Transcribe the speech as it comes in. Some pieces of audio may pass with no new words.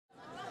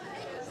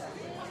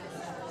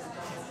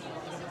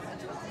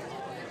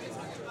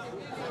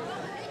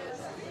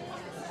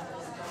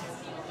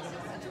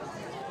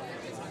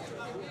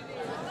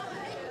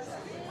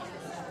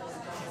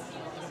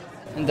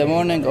In the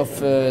morning of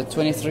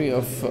 23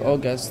 of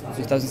August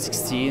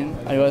 2016,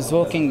 I was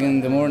walking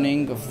in the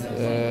morning of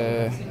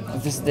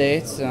this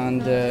date,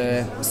 and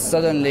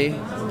suddenly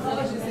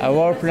a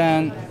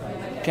warplane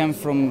came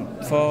from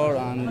far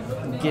and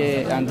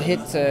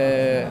hit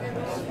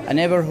a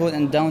neighborhood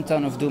in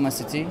downtown of Douma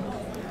city.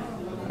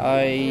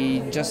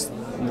 I just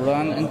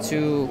run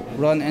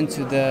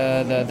into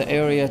the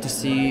area to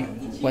see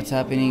what's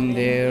happening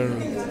there,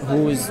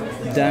 who's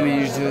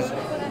damaged,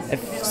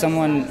 if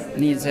someone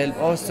needs help,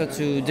 also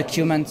to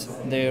document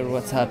there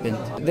what's happened.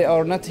 They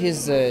are not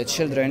his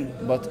children,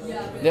 but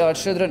they are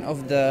children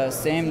of the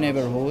same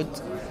neighborhood,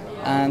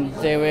 and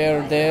they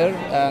were there,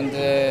 and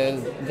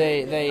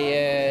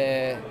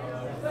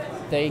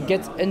they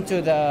get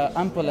into the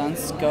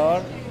ambulance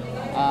car,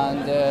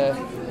 and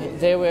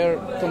they were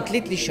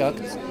completely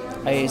shocked.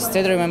 I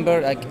still remember,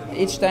 like,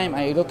 each time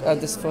I look at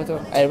this photo,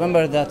 I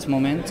remember that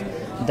moment,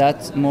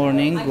 that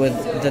morning, with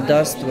the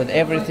dust, with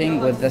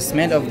everything, with the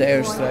smell of the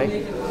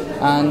airstrike.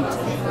 And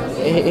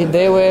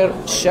they were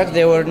shocked.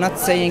 They were not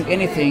saying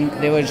anything.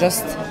 They were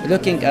just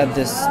looking at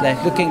this,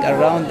 like looking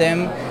around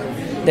them.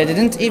 They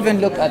didn't even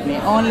look at me.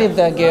 Only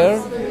the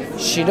girl,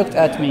 she looked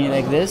at me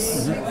like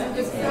this.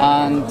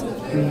 And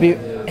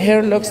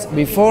her looks,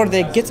 before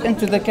they get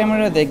into the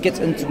camera, they get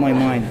into my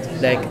mind.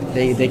 Like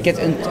they get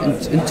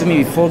into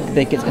me before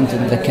they get into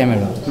the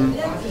camera.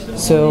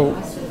 So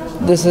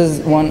this is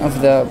one of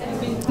the,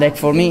 like,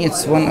 for me,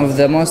 it's one of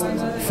the most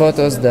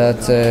photos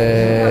that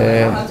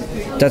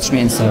touch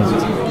me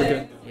inside.